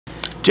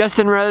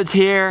Justin Rhodes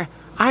here.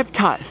 I've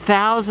taught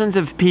thousands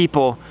of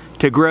people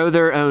to grow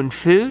their own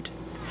food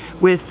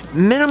with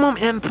minimum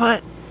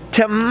input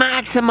to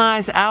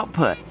maximize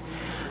output.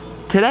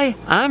 Today,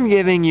 I'm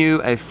giving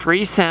you a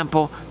free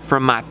sample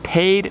from my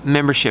paid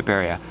membership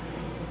area.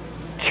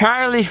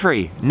 Entirely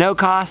free, no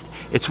cost.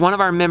 It's one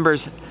of our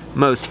members'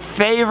 most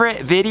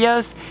favorite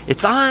videos.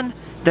 It's on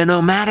the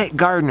Nomadic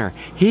Gardener.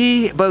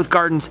 He both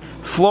gardens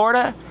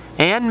Florida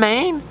and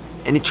Maine,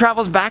 and he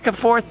travels back and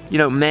forth, you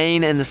know,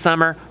 Maine in the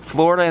summer,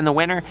 Florida in the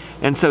winter.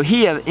 And so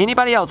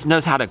anybody else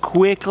knows how to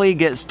quickly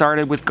get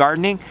started with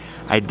gardening.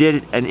 I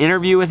did an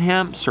interview with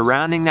him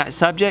surrounding that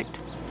subject.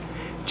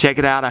 Check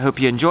it out, I hope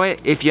you enjoy it.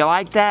 If you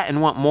like that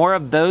and want more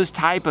of those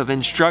type of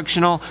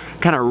instructional,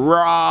 kind of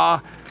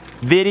raw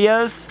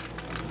videos,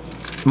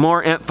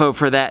 more info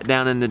for that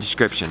down in the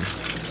description.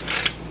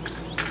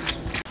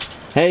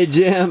 Hey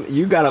Jim,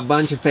 you got a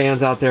bunch of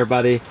fans out there,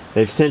 buddy.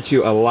 They've sent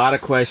you a lot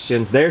of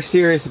questions. They're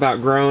serious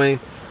about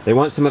growing. They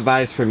want some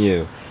advice from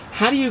you.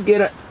 How do you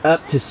get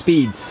up to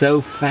speed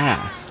so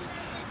fast?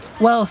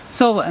 Well,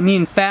 so, I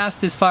mean,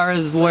 fast as far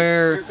as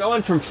where... You're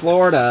going from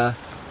Florida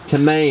to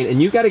Maine,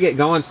 and you've got to get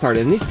going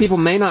started. And these people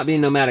may not be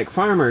nomadic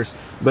farmers,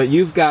 but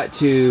you've got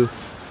to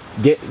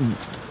get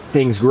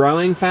things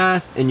growing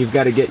fast, and you've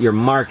got to get your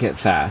market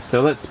fast.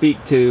 So let's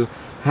speak to,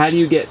 how do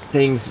you get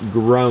things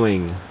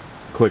growing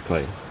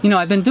quickly? You know,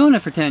 I've been doing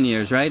it for 10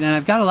 years, right? And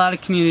I've got a lot of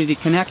community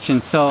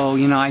connections, so,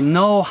 you know, I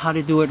know how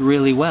to do it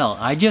really well.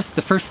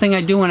 The first thing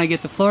I do when I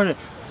get to Florida,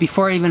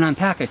 before I even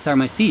unpack, I start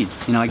my seeds.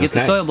 You know, I get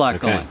the soil block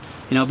going.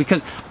 You know,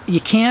 because you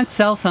can't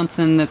sell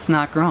something that's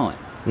not growing.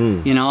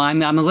 You know,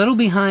 I'm a little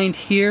behind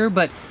here,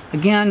 but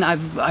again,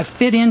 I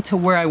fit into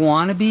where I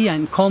want to be,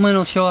 and Coleman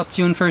will show up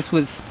June 1st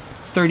with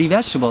 30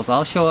 vegetables.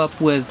 I'll show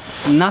up with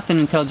nothing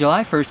until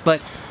July 1st,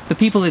 but the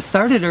people that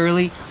started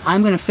early,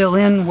 I'm going to fill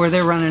in where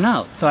they're running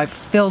out. So I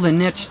filled a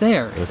niche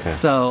there.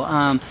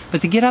 So,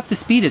 but to get up to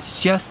speed, it's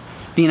just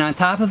being on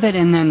top of it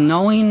and then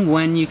knowing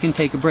when you can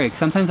take a break.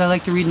 Sometimes I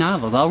like to read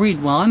novels.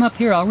 While I'm up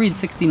here, I'll read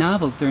 60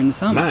 novels during the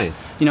summer.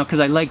 Nice. You know, because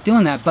I like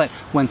doing that. But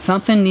when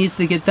something needs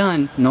to get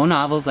done, no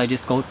novels, I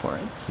just go for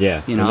it.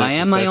 Yes. You know, I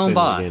am my own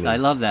boss. I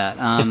love that.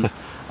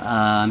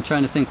 I'm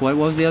trying to think, what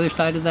was the other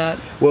side of that?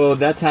 Well,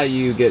 that's how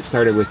you get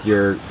started with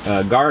your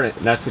garden.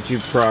 That's what you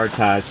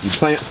prioritize. You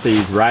plant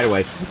seeds right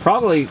away.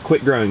 Probably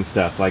quick growing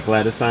stuff like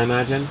lettuce, I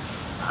imagine.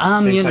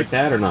 Things like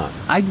that, or not?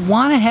 I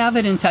want to have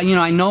it until, you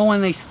know, I know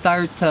when they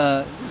start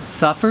to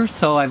suffer,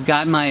 so I've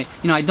got my,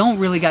 you know, I don't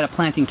really got a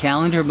planting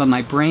calendar, but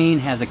my brain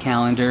has a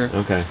calendar.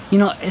 You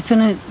know,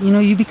 you know,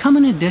 you become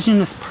an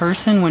indigenous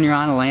person when you're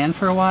on a land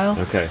for a while.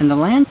 And the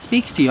land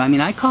speaks to you. I mean,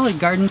 I call it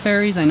garden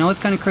fairies. I know it's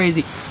kind of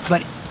crazy,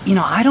 but you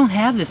know, I don't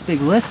have this big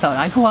list out.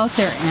 I go out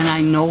there and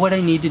I know what I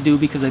need to do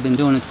because I've been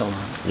doing it so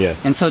long.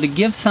 And so to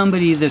give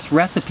somebody this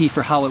recipe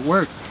for how it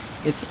works,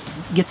 it's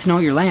get to know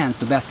your land's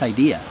the best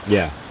idea.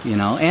 You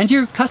know, and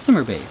your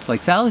customer base.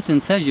 Like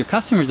Salatin says, your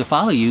customers will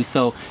follow you,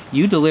 so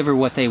you deliver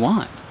what they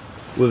want.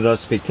 Well,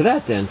 let's speak to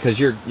that then, because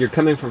you're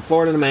coming from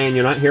Florida to Maine.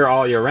 You're not here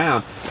all year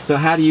round. So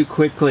how do you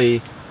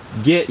quickly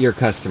get your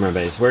customer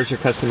base? Where's your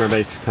customer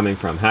base coming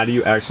from? How do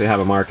you actually have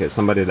a market,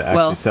 somebody to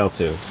actually sell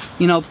to?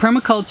 You know,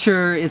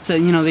 permaculture,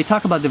 you know, they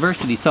talk about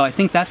diversity, so I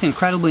think that's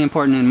incredibly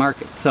important in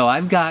markets. So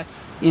I've got,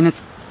 and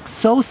it's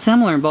so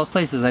similar in both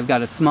places. I've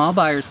got a small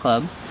buyers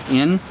club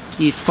in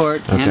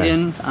Eastport and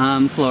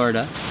in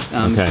Florida,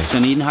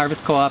 Dunedin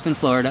Harvest Co-op in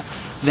Florida.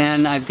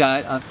 Then I've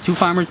got 2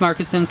 farmers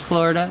markets in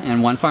Florida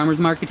and 1 farmers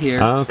market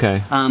here.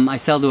 I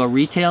sell to a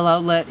retail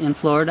outlet in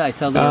Florida. I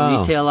sell to a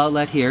retail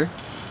outlet here.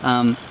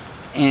 Then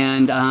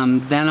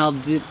I'll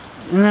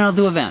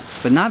do events,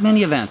 but not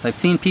many events. I've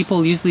seen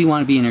people usually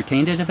want to be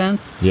entertained at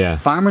events.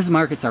 Farmers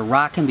markets are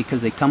rocking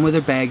because they come with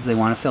their bags, they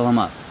want to fill them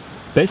up.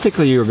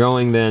 Basically, you're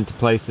going then to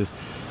places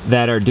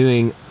that are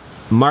doing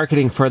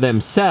marketing for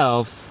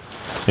themselves,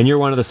 and you're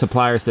one of the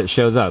suppliers that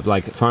shows up,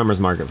 like farmers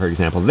market, for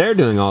example. They're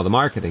doing all the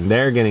marketing.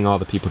 They're getting all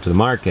the people to the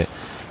market,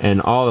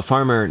 and all the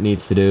farmer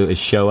needs to do is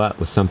show up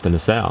with something to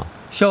sell.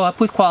 Show up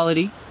with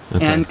quality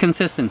and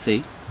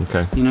consistency.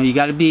 You know, you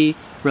got to be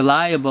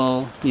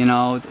reliable, you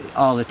know,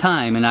 all the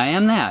time, and I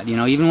am that. You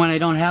know, even when I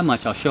don't have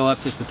much, I'll show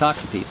up just to talk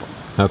to people.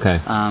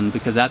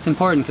 Because that's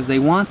important, because they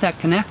want that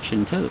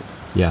connection too.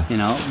 You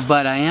know,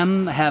 but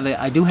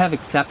I do have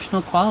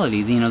exceptional quality.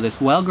 You know,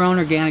 this well-grown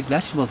organic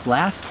vegetables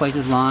last twice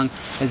as long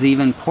as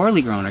even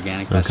poorly grown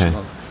organic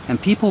vegetables.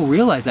 And people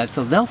realize that,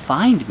 so they'll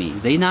find me.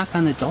 They knock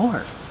on the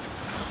door.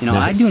 You know,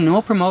 I do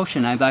no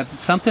promotion.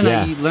 Something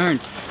I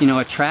learned, you know,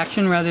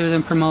 attraction rather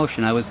than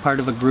promotion. I was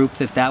part of a group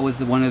that was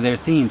one of their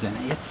themes,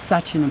 and it's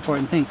such an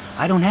important thing.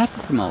 I don't have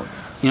to promote.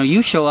 You know,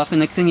 you show up, and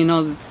next thing you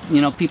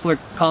know, people are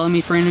calling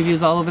me for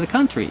interviews all over the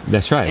country.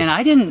 And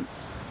I didn't.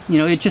 You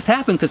know, it just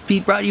happened because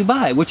Pete brought you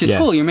by, which is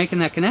cool. You're making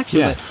that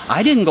connection. But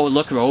I didn't go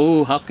look,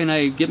 oh, how can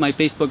I get my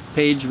Facebook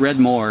page read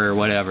more or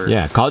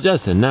whatever. Call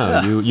Justin.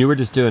 No, you were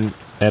just doing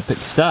epic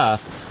stuff,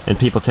 and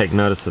people take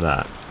notice of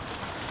that,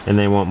 and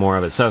they want more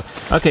of it. So,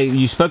 okay,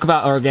 you spoke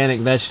about organic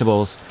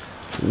vegetables.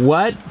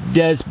 What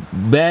does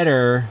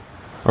better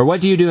Or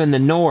what do you do in the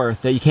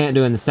north that you can't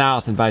do in the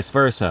south, and vice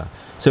versa?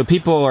 So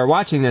people are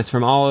watching this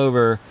from all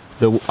over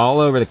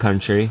the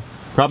country,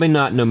 probably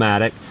not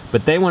nomadic,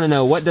 but they want to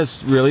know what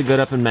does really good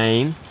up in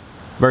Maine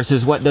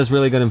versus what does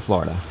really good in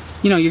Florida.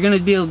 You know, you're going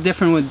to deal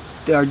different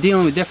with, or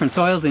dealing with different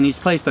soils in each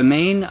place, but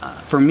Maine,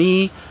 for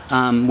me,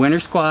 winter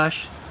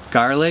squash,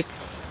 garlic,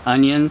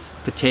 onions,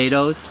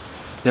 potatoes,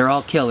 they're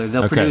all killer.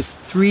 They'll produce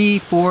 3,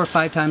 4,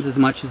 5 times as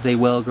much as they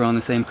will growing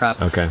the same crop.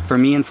 For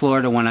me in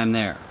Florida when I'm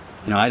there.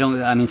 You know,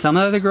 I mean, some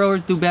other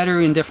growers do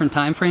better in different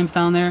time frames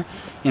down there.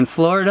 In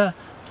Florida,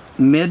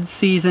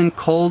 mid-season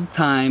cold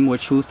time,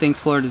 which who thinks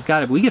Florida's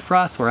got it? We get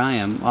frost where I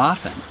am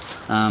often.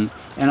 And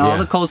all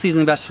the cold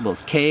season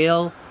vegetables,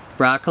 kale,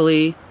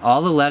 broccoli,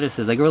 all the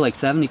lettuces. I grow like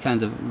 70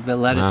 kinds of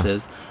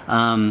lettuces.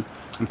 I'm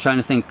trying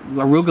to think.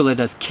 Arugula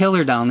does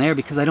killer down there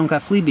because I don't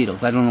got flea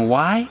beetles. I don't know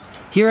why.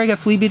 Here I got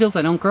flea beetles,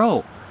 I don't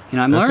grow. You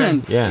know, I'm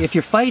learning, if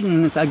you're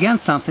fighting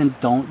against something,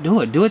 don't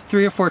do it. Do it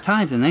 3 or 4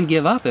 times and then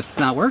give up if it's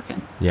not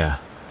working. Yeah.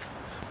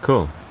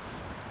 Cool.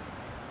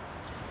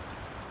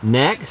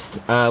 Next,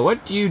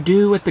 what do you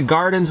do with the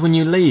gardens when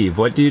you leave?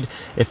 What do you,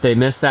 if they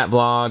missed that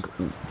vlog,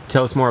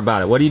 tell us more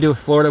about it. What do you do with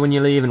Florida when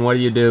you leave, and what do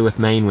you do with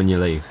Maine when you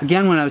leave?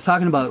 Again, when I was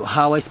talking about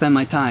how I spend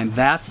my time,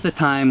 that's the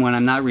time when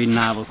I'm not reading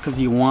novels, because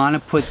you want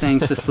to put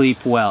things to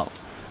sleep well.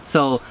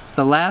 So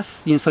the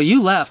last, you know, so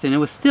you left and it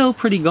was still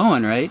pretty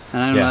going, right?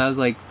 And I don't know, that was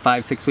like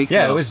 5, 6 weeks ago.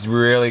 Yeah, it was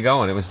really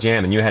going. It was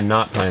jamming. You had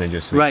not planted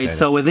your sweet potatoes.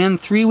 So within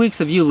 3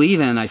 weeks of you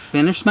leaving, I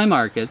finished my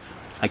markets.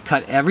 I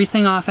cut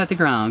everything off at the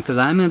ground because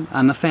I'm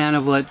a fan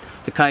of what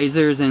the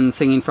Kaisers and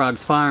Singing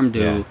Frogs Farm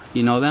do.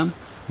 You know them?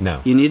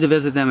 No. You need to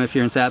visit them if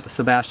you're in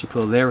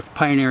Sebastopol. They're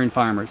pioneering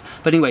farmers.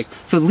 But anyway,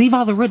 so leave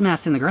all the root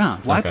mass in the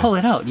ground. Why pull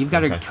it out? You've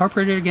got to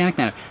incorporate organic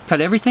matter. Cut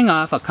everything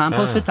off. I'll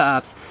compost the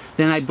tops.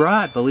 Then I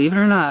brought, believe it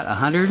or not,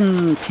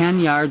 110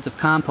 yards of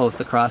compost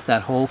across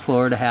that whole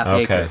Florida half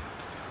acre.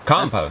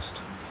 Compost,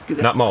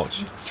 not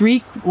mulch.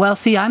 Well,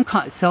 see,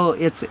 so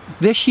it's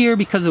this year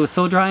because it was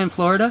so dry in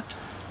Florida.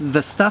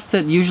 The stuff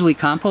that usually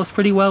composts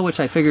pretty well, which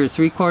I figure is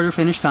 3/4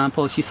 finished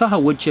compost. You saw how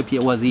wood chippy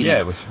it was even. Yeah,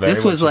 it was very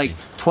This was like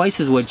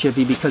twice as wood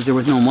chippy because there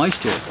was no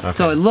moisture.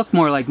 So it looked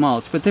more like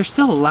mulch, but there's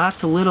still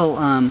lots of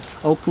little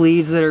oak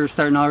leaves that are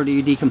starting already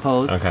to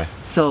decompose.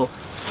 So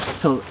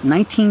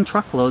 19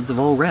 truckloads of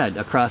old red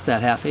across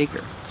that half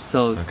acre.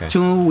 So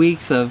 2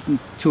 weeks of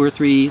 2 or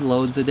 3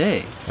 loads a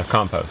day. Of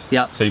compost?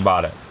 Yep. So you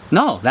bought it?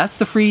 No, that's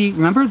the free,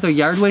 remember the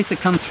yard waste that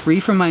comes free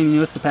from my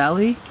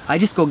municipality? I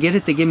just go get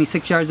it, they give me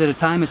 6 yards at a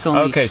time, it's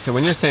only... Okay, so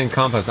when you're saying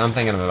compost, I'm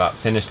thinking about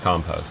finished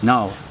compost.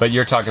 No. But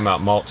you're talking about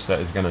mulch that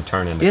is going to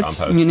turn into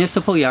compost. It's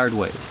municipal yard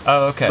waste.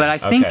 Oh, okay. But I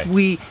think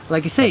we,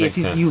 like I say, if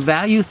you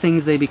value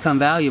things, they become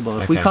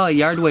valuable. If we call it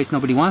yard waste,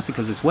 nobody wants it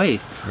because it's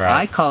waste.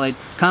 I call it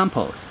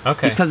compost.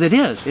 Because it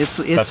is.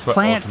 It's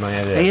plant,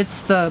 it's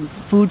the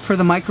food for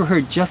the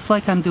microherd, just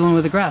like I'm doing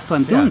with the grass. So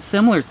I'm doing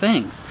similar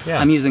things.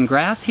 I'm using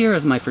grass here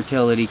as my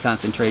fertility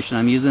concentration.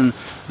 I'm using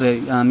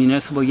the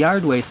municipal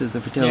yard waste as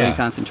the fertility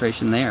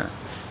concentration there.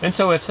 And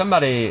so if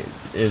somebody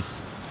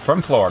is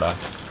from Florida,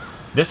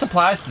 this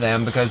applies to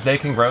them because they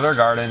can grow their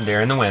garden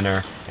during the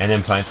winter and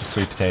then plant the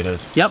sweet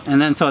potatoes. Yep,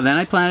 and then then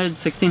I planted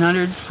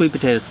 1,600 sweet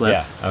potato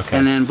slips.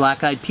 And then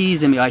black-eyed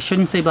peas, and I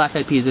shouldn't say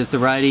black-eyed peas, it's a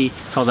variety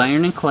called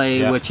iron and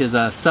clay, which is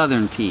a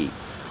southern pea.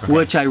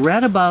 Which I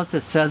read about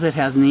that says it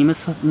has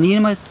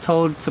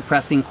nematode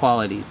suppressing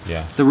qualities.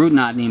 The root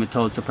knot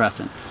nematode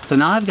suppressant. So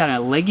now I've got a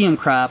legume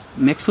crop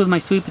mixed with my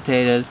sweet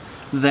potatoes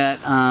that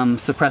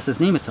suppresses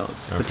nematodes,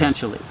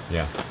 potentially.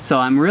 So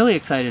I'm really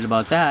excited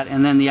about that.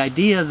 And then the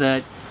idea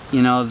that,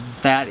 you know,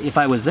 that if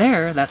I was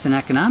there, that's an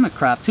economic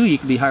crop too. You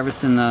could be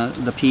harvesting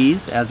the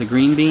peas as a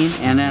green bean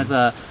and as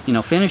a, you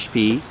know, finished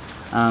pea.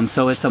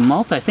 So it's a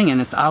multi thing,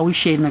 and it's always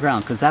shading the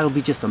ground because that'll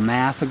be just a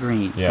mass of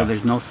green. So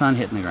there's no sun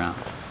hitting the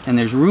ground. And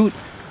there's root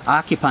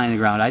occupying the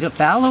ground.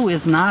 Fallow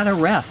is not a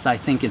rest. I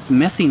think it's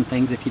missing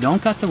things. If you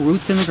don't got the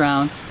roots in the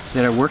ground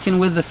that are working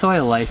with the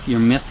soil life, you're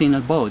missing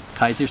a boat.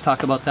 Kaisers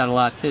talk about that a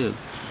lot too.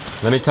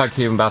 Let me talk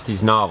to you about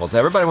these novels.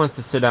 Everybody wants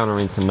to sit down and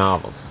read some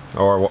novels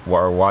or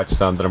watch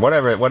something or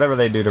whatever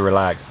they do to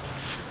relax.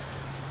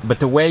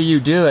 But the way you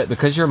do it,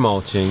 because you're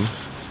mulching,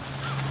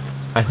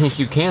 I think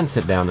you can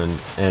sit down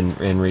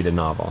and read a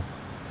novel,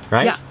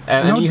 right?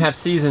 I mean, you have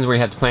seasons where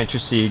you have to plant your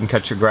seed and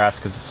cut your grass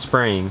because it's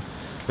spring.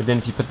 But then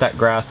if you put that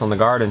grass on the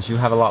gardens, you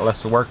have a lot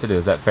less work to do.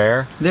 Is that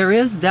fair? There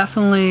is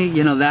definitely,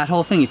 you know, that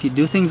whole thing. If you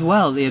do things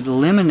well, it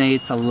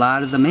eliminates a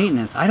lot of the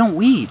maintenance. I don't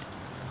weed.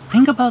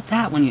 Think about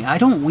that. I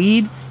don't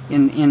weed.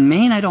 In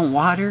Maine, I don't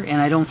water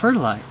and I don't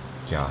fertilize.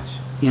 Josh.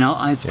 You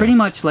know, it's pretty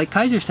much like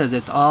Kaiser says,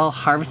 it's all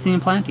harvesting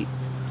and planting.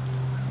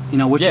 You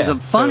know, which is a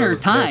funner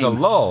time. There's a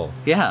lull.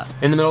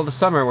 In the middle of the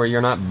summer where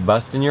you're not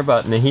busting your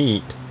butt in the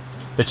heat,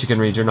 that you can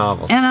read your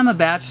novels. And I'm a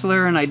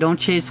bachelor and I don't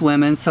chase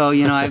women, so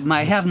you know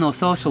I have no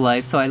social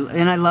life. So I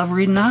love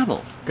reading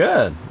novels.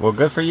 Good. Well,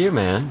 good for you,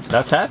 man.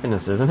 That's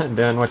happiness, isn't it?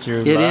 Doing what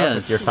you love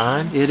with your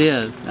time. It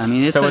is. I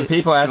mean, it's so when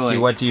people ask you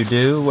what do you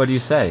do, what do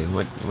you say?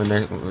 When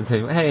they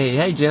say,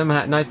 hey Jim,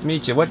 nice to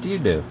meet you. What do you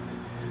do?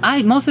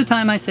 Most of the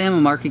time I say I'm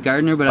a market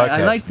gardener, but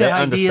I like the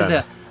idea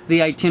that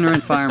the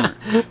itinerant farmer.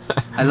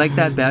 I like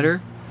that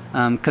better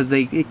because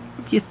they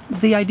get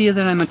the idea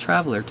that I'm a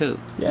traveler too.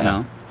 Yeah. You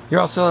know?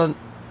 You're also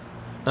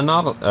a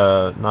novel,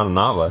 not a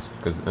novelist,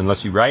 because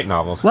unless you write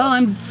novels. Well,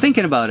 I'm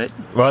thinking about it.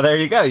 Well, there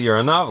you go. You're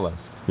a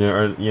novelist.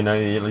 Or at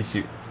least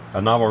you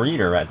a novel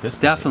reader at this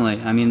point.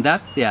 Definitely. I mean,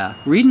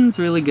 reading's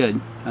really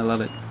good. I love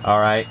it. All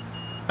right.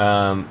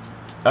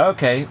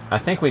 Okay. I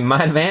think we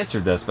might have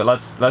answered this, but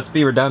let's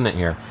be redundant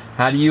here.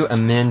 How do you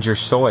amend your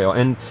soil?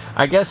 And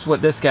I guess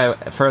what this guy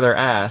further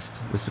asked,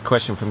 this is a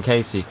question from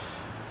Casey.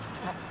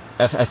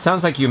 It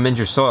sounds like you amend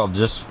your soil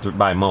just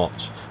by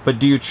mulch, but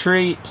do you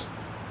treat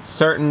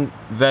certain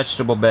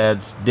vegetable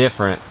beds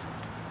different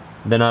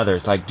than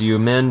others? Like, do you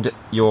amend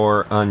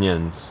your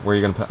onions, where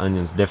you're going to put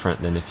onions,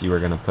 different than if you were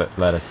going to put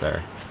lettuce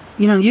there?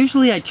 You know,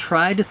 usually I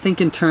try to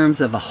think in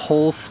terms of a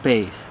whole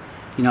space.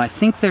 You know, I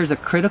think there's a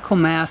critical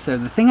mass there.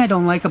 The thing I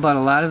don't like about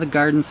a lot of the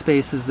garden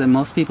spaces that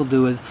most people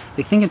do is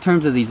they think in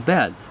terms of these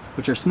beds,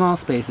 which are small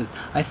spaces.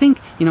 I think,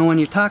 you know, when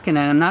you're talking,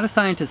 and I'm not a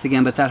scientist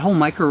again, but that whole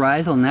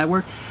mycorrhizal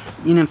network,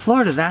 you know, in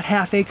Florida, that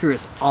half acre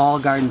is all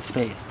garden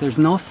space. There's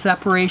no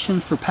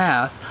separations for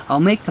paths. I'll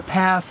make the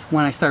paths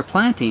when I start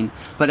planting,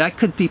 but I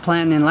could be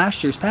planting in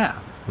last year's path.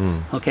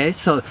 Okay,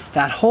 so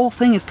that whole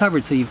thing is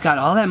covered. So you've got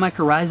all that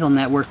mycorrhizal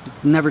network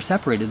never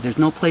separated. There's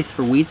no place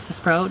for weeds to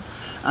sprout.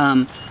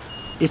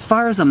 As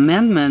far as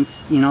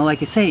amendments, you know,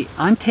 like I say,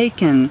 I'm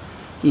taking,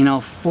 you know,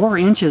 4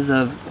 inches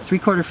of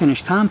 3/4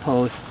 finished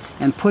compost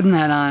and putting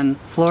that on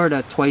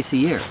Florida twice a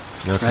year,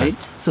 right?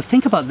 So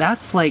think about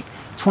that's like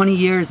 20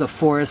 years of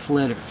forest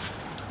litter.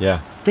 Yeah.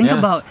 Think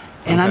about,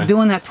 and I'm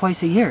doing that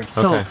twice a year.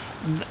 So,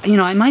 you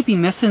know, I might be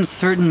missing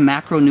certain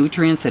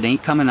macronutrients that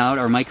ain't coming out,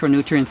 or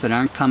micronutrients that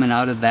aren't coming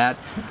out of that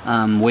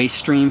waste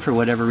stream for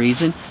whatever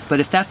reason. But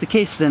if that's the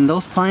case, then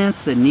those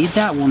plants that need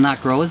that will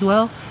not grow as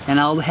well,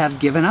 and I'll have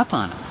given up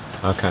on them.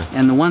 Okay.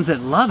 And the ones that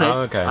love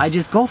it, I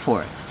just go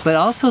for it. But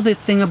also the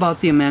thing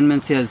about the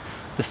amendments is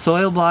the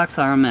soil blocks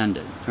are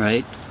amended,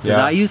 right? Because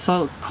I use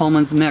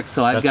Coleman's mix,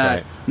 so I've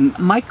got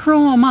micro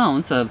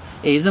amounts of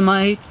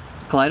azomite,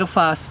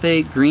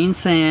 kalydophosphate, green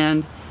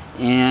sand,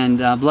 and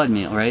blood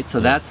meal, right? So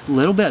that's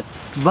little bits,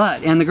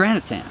 and the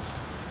granite sand,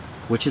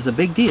 which is a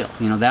big deal.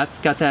 You know, that's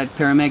got that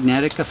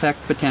paramagnetic effect,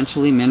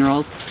 potentially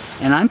minerals,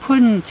 and I'm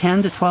putting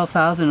 10 to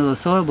 12,000 of those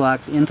soil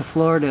blocks into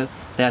Florida,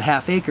 that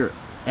half acre,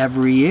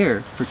 every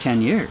year for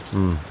 10 years.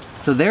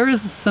 So there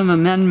is some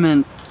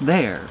amendment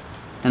there,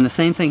 and the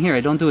same thing here.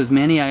 I don't do as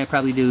many. I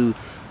probably do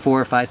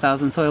 4,000 or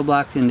 5,000 soil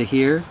blocks into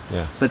here.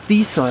 But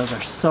these soils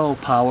are so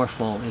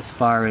powerful as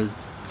far as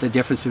the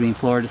difference between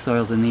Florida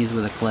soils and these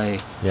with a clay.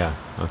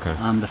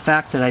 The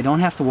fact that I don't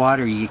have to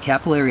water, you get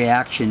capillary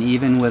action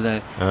even with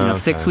a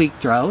 6-week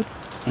drought.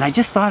 And I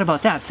just thought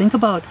about that. Think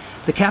about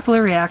the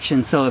capillary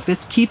action. So if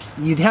it keeps,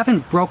 you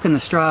haven't broken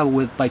the straw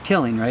by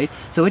tilling, right?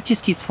 So it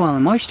just keeps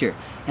pulling moisture.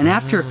 And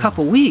after a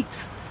couple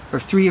weeks, or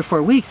 3 or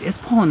 4 weeks, it's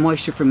pulling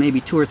moisture for maybe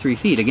 2 or 3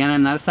 feet. Again,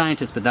 I'm not a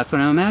scientist, but that's what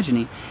I'm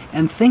imagining.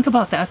 And think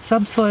about that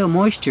subsoil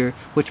moisture,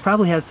 which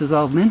probably has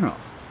dissolved minerals.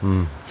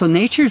 So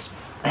nature's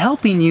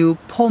helping you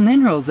pull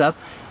minerals up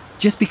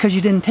just because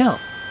you didn't till.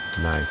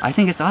 Nice. I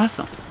think it's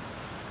awesome.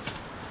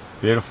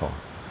 Beautiful.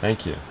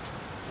 Thank you.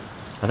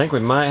 I think we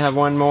might have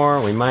one more.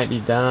 We might be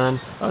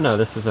done. Oh no,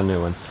 this is a new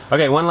one.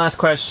 Okay, one last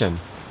question.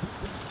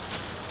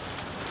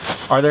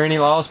 Are there any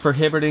laws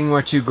prohibiting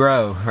what you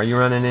grow? Are you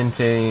running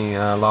into any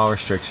law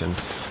restrictions?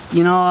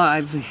 You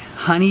know,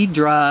 honey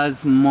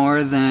draws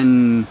more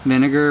than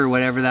vinegar or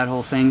whatever, that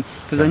whole thing.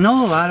 Because I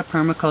know a lot of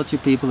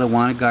permaculture people that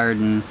want to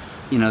garden.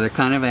 You know, they're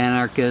kind of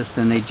anarchists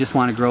and they just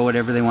want to grow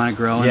whatever they want to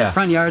grow. And the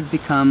front yards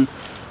become,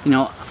 you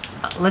know,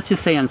 let's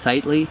just say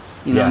unsightly.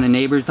 You know, and the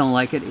neighbors don't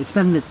like it. It's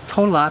been the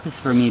total opposite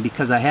for me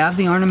because I have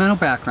the ornamental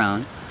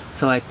background.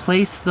 So I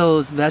place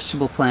those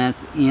vegetable plants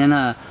in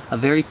a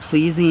very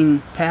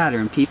pleasing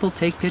pattern. People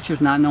take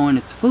pictures not knowing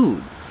it's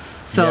food.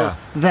 So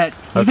that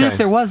even if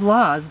there was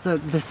laws,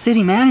 the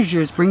city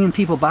manager is bringing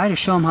people by to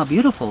show them how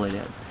beautiful it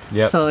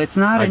is. So it's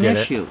not an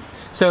issue.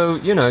 So,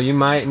 you know, you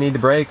might need to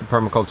break a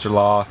permaculture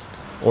law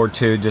or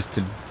two just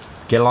to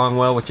get along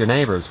well with your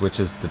neighbors, which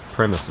is the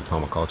premise of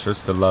permaculture,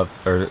 is to love.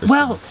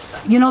 Well,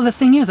 you know, the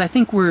thing is, I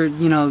think we're,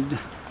 you know,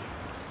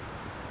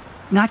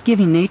 not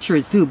giving nature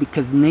its due,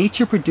 because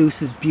nature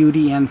produces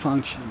beauty and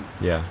function.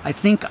 I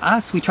think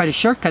we try to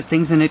shortcut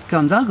things and it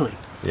comes ugly.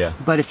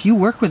 But if you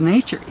work with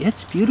nature,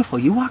 it's beautiful.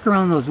 You walk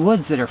around those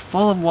woods that are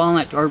full of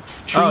walnut or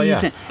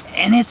trees,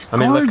 and it's gorgeous. I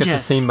mean, look at the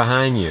scene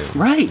behind you.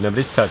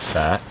 Nobody's touched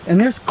that.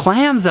 And there's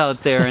clams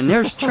out there, and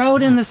there's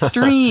trout in the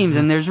streams,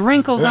 and there's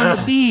wrinkles on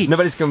the beach.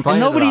 Nobody's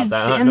complaining about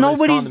that. And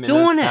nobody's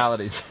doing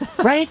it.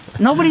 Right?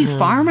 Nobody's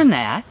farming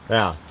that.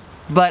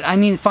 But I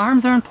mean,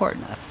 farms are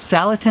important.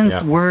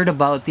 Salatin's word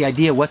about the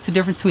idea, what's the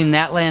difference between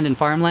that land and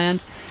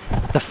farmland?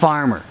 The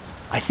farmer.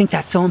 I think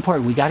that's so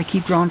important. We got to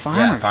keep growing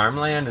farmers.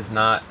 Farmland is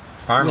not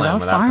farmland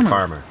without the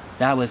farmer.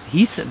 That was,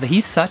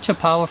 he's such a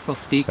powerful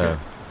speaker.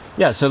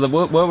 So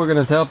what we're going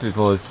to tell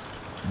people is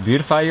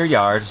beautify your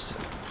yards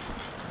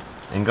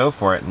and go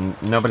for it,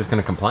 and nobody's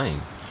going to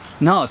complain.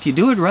 No, if you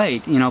do it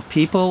right, you know,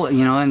 people,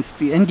 you know,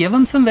 and give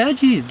them some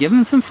veggies, give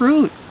them some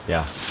fruit.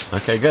 Yeah.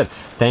 Okay, good.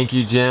 Thank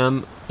you,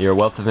 Jim. You're a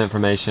wealth of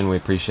information. We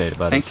appreciate it,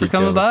 buddy. Thanks for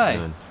coming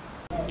by.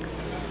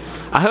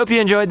 I hope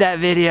you enjoyed that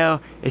video.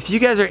 If you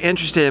guys are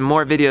interested in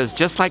more videos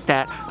just like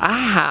that, I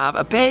have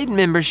a paid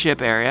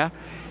membership area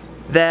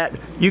that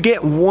you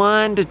get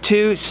 1 to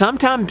 2,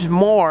 sometimes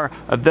more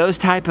of those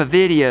type of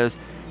videos,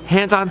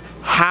 hands-on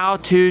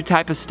how-to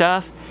type of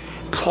stuff,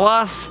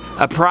 plus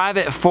a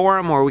private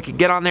forum where we could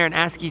get on there and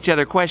ask each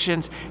other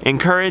questions,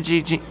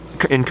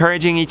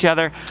 encouraging each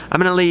other. I'm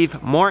gonna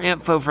leave more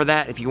info for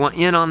that if you want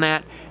in on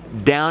that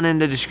down in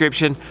the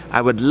description.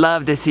 I would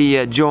love to see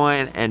you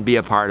join and be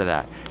a part of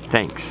that.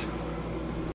 Thanks.